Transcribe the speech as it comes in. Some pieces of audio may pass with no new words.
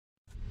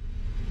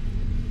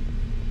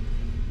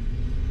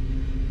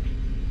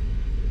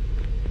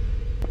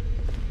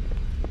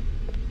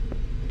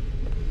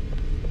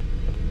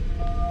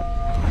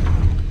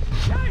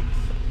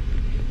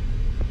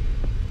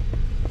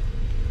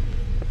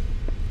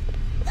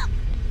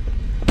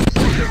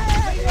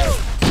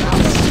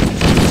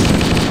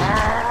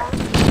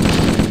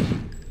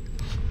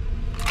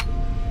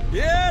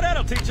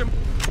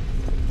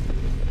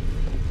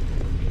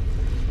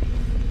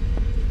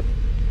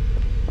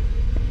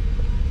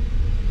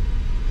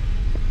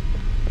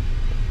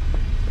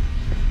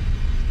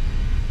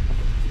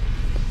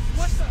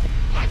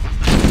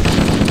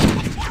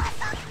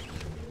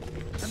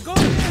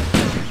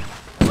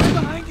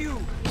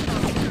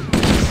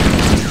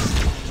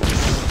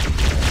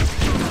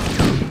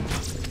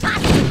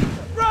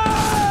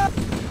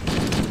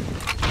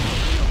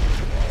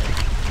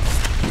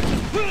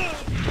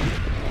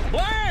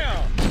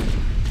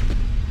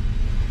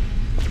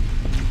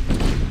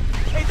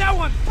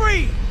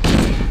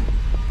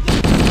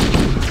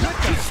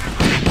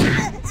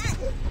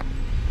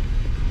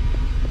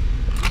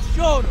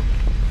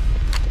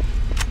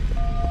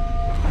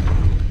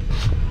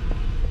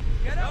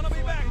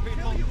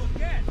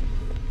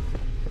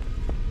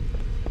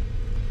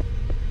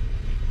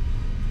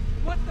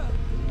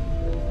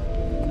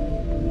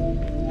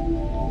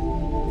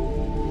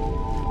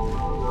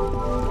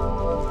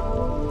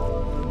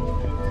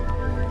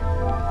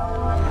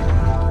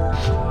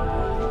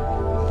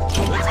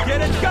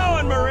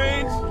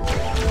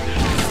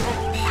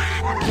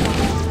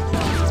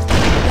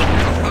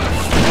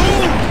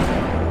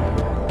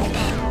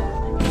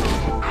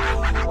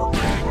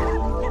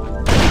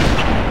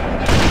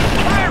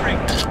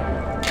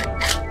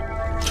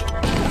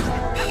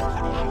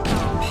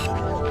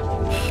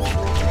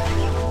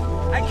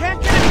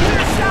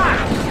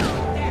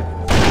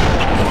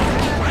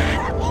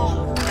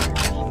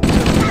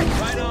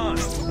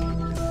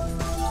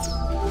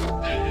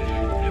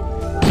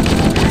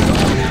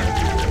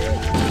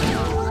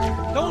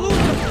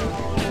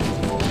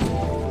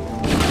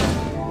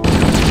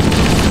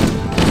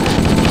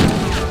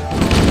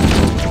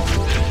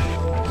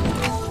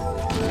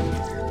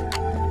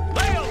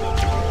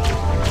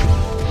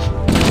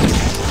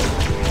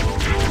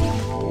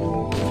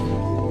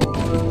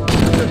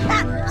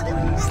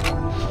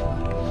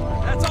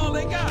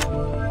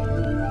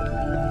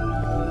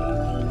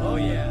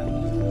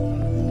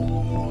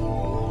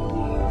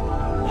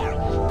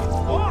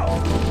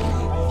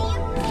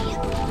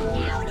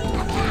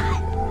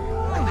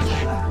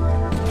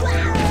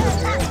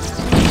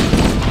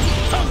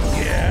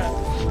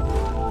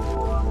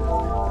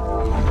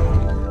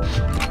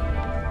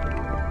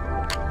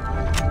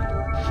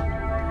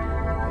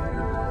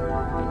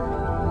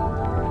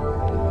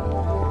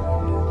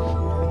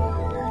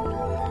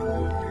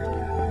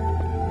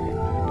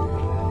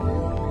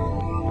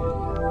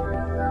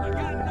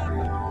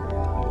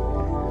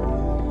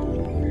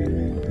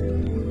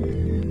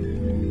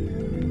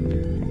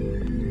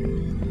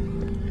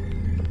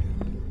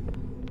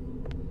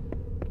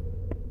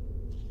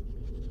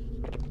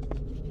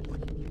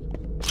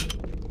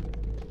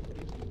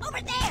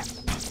there!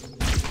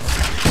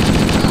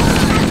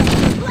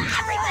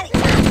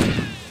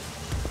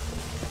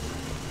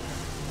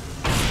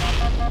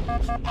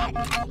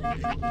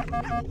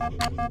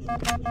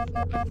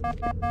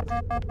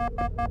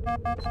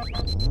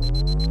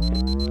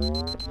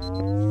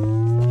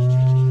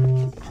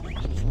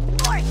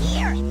 More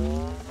here!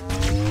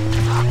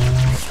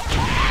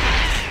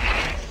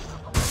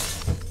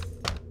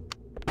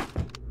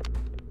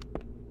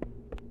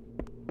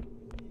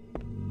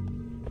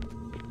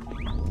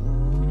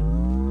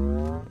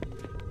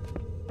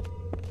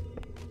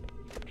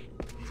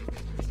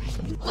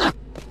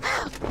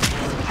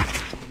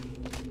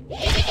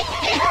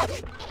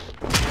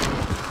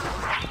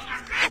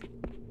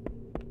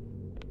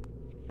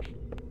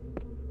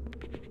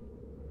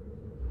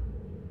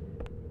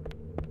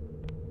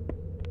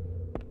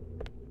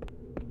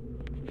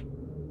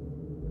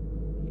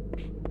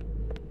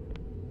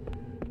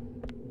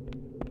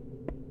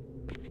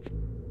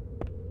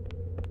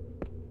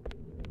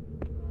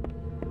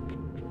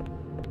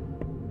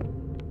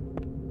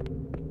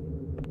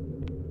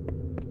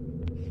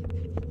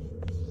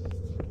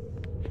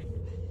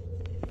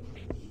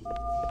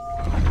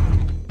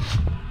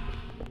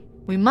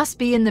 We must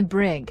be in the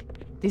brig.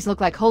 These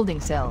look like holding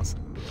cells.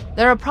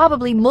 There are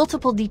probably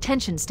multiple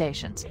detention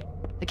stations.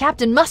 The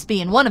captain must be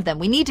in one of them.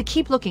 We need to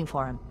keep looking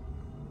for him.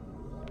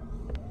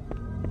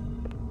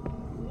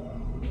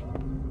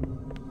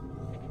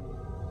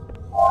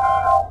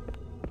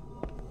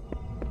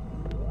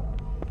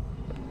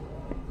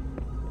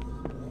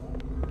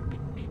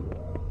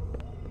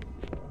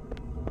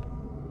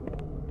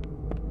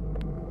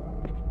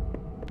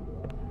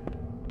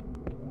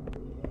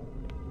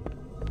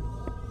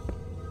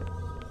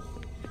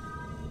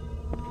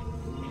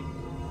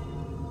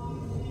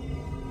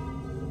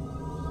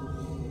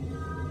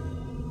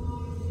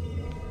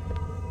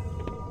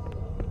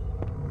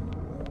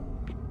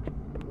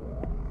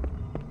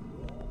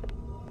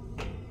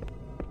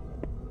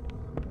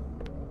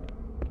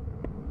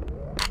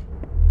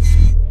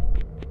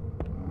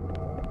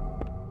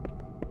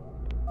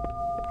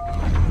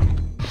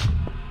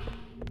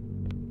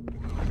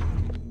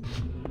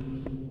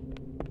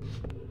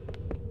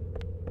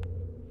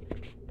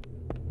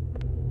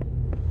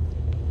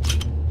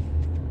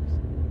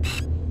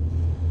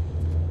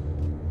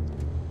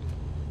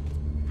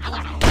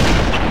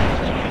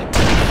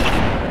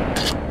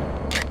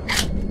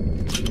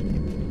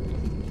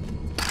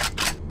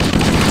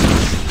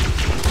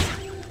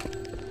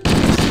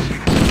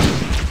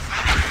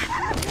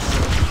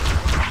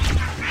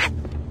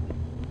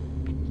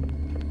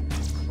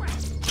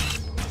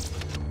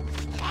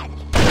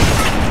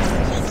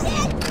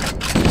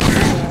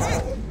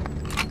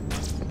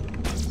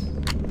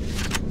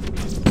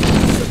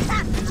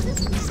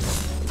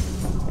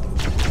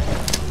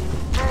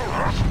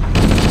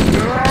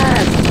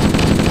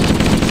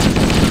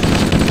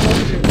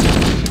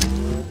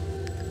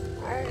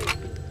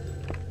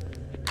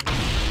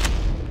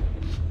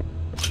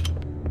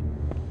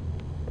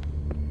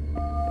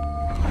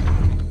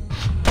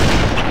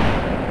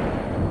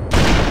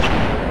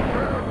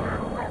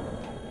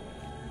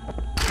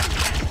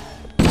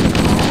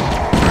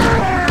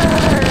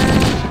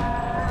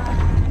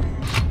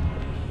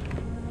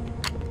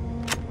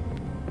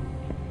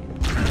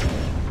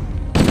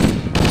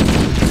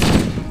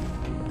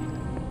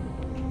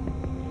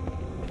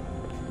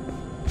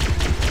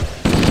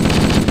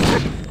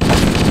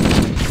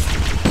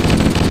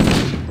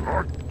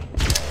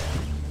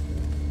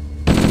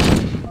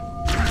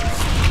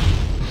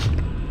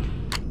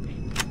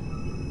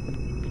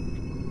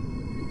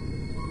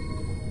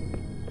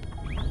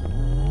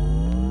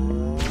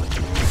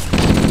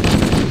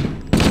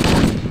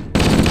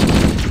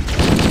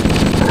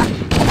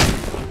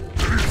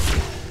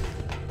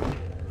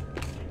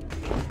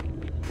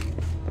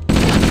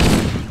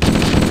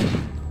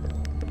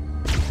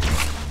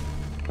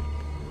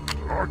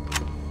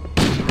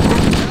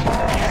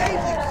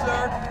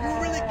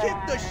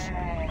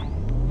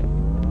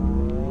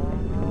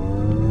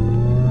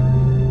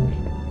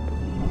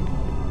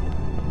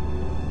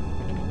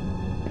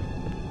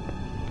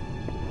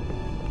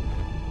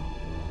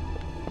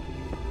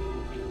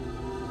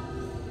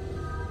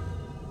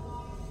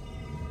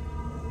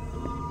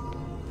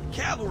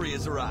 Cavalry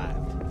has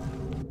arrived.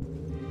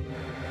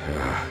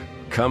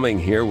 Coming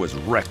here was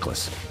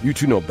reckless. You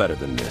two know better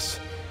than this.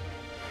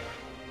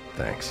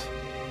 Thanks.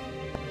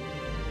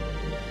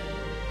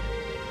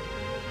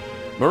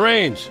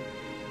 Marines,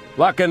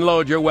 lock and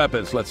load your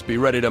weapons. Let's be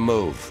ready to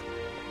move.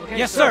 Okay,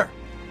 yes, sir.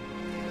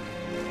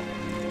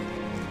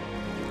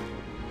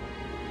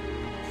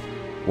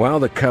 While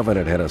the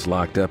Covenant had us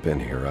locked up in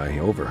here, I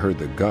overheard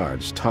the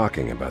guards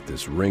talking about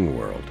this ring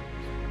world.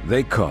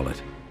 They call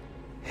it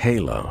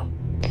Halo.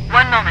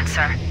 One moment,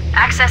 sir.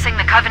 Accessing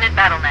the Covenant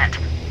BattleNet.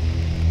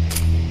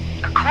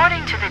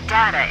 According to the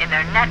data in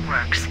their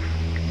networks,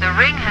 the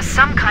ring has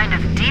some kind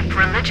of deep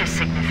religious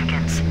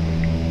significance.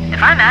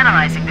 If I'm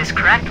analyzing this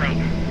correctly,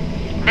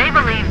 they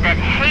believe that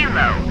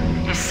Halo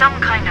is some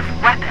kind of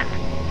weapon,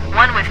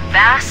 one with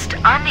vast,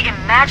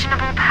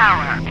 unimaginable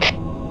power.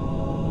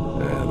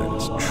 Then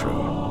that's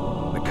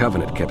true. The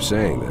Covenant kept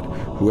saying that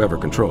whoever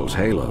controls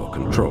Halo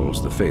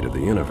controls the fate of the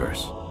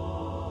universe.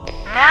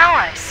 Now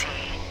I see.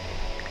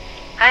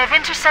 I have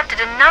intercepted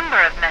a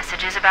number of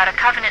messages about a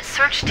Covenant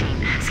search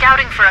team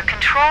scouting for a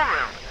control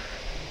room.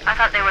 I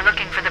thought they were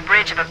looking for the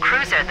bridge of a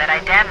cruiser that I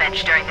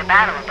damaged during the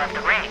battle above the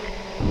ring.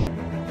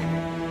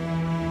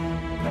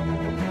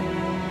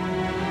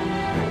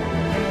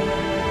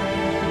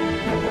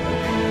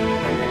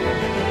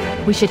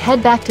 We should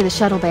head back to the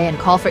shuttle bay and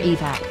call for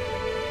evac.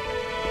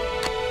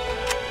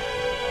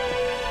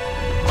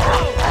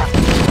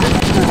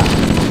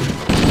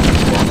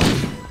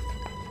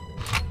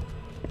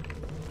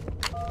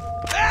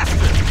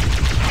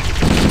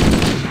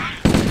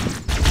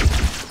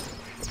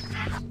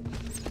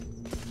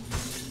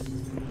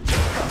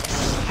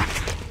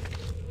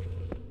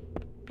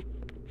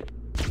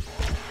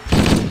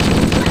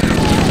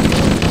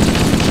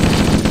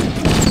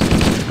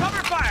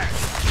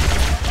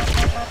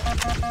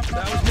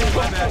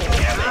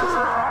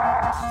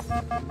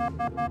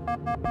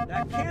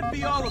 That can't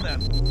be all of them.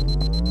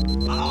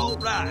 All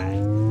right.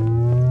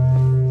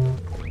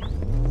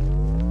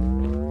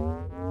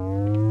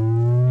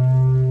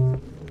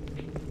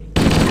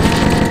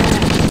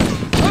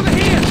 Over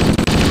here!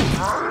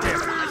 Damn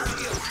it, my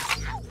shield.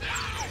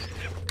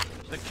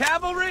 The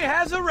cavalry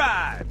has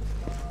arrived.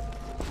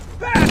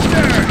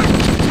 Faster!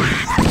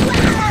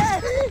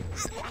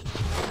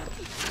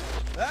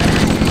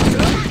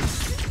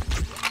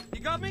 You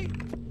got me?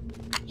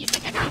 Keep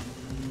it up!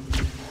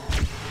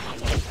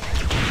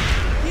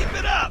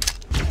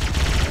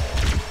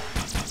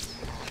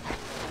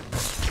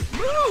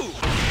 Move!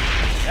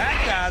 That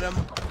got him.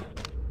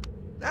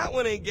 That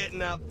one ain't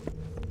getting up.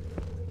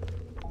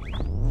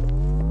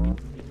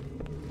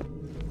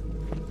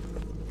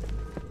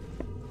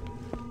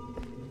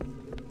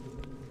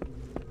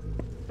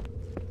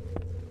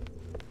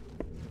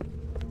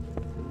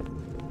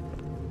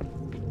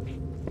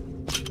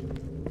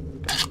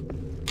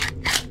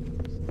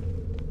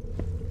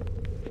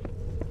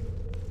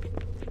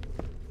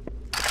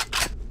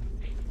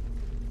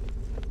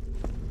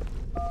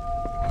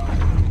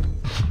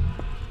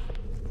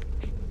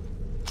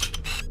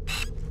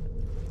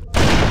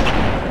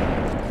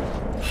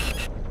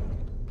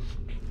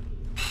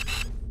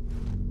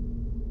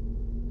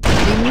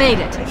 Made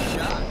it.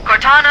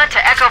 Cortana to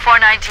Echo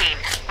 419.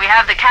 We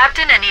have the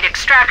captain and need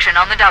extraction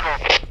on the double.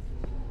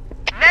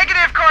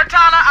 Negative,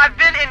 Cortana. I've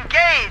been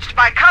engaged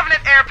by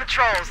Covenant air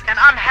patrols, and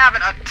I'm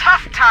having a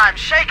tough time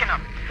shaking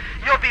them.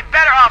 You'll be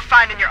better off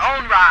finding your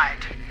own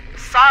ride.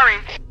 Sorry.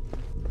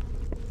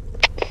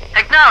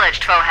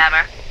 Acknowledged,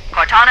 Foehammer.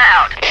 Cortana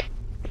out.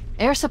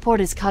 Air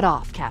support is cut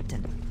off,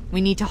 Captain.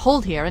 We need to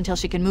hold here until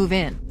she can move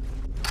in.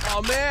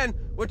 Oh man,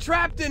 we're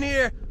trapped in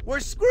here. We're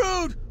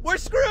screwed. We're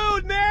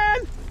screwed,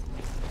 man.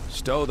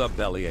 Stow the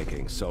belly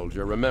aching,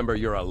 soldier. Remember,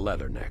 you're a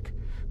leatherneck.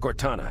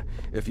 Cortana,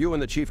 if you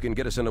and the Chief can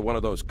get us into one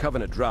of those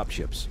Covenant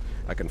dropships,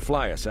 I can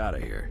fly us out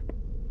of here.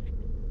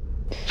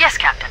 Yes,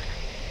 Captain.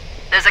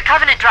 There's a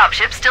Covenant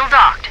dropship still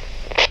docked.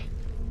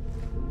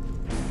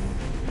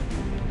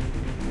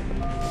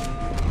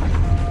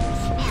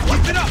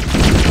 Keep it up.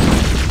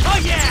 Oh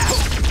yeah!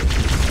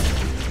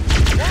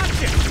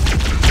 Watch it.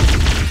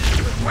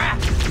 We're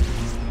trapped.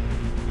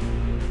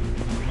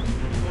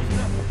 Close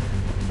enough.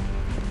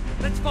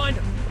 Let's find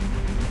him.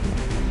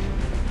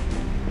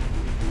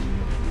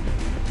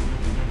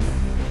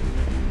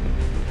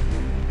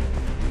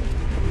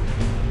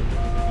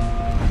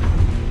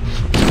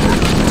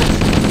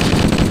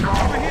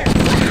 Over here.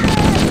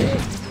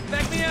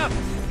 Back me up.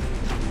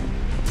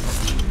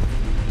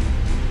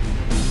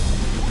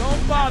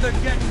 Don't bother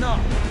getting up.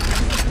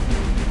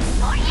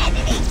 More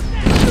enemies!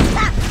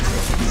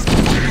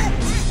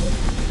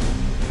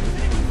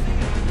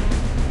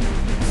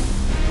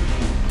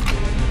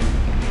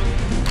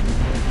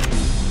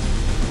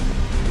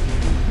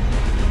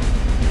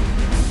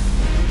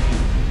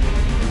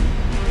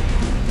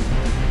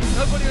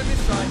 Nobody on this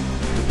side.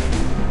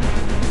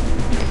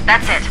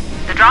 That's it.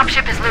 The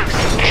dropship is loose.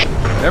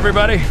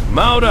 Everybody,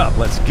 mount up.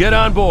 Let's get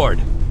on board.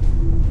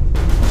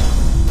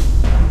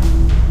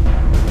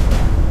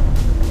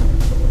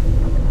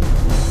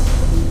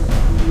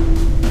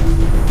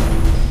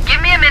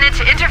 Give me a minute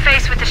to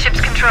interface with the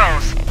ship's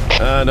controls.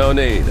 No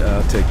need.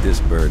 I'll take this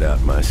bird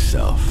out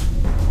myself.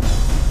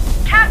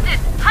 Captain!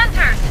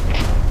 Hunters!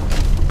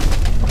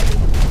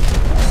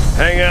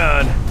 Hang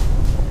on.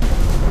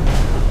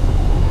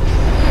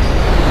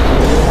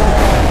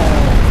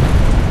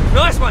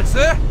 Nice one,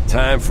 sir.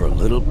 Time for a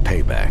little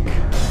payback.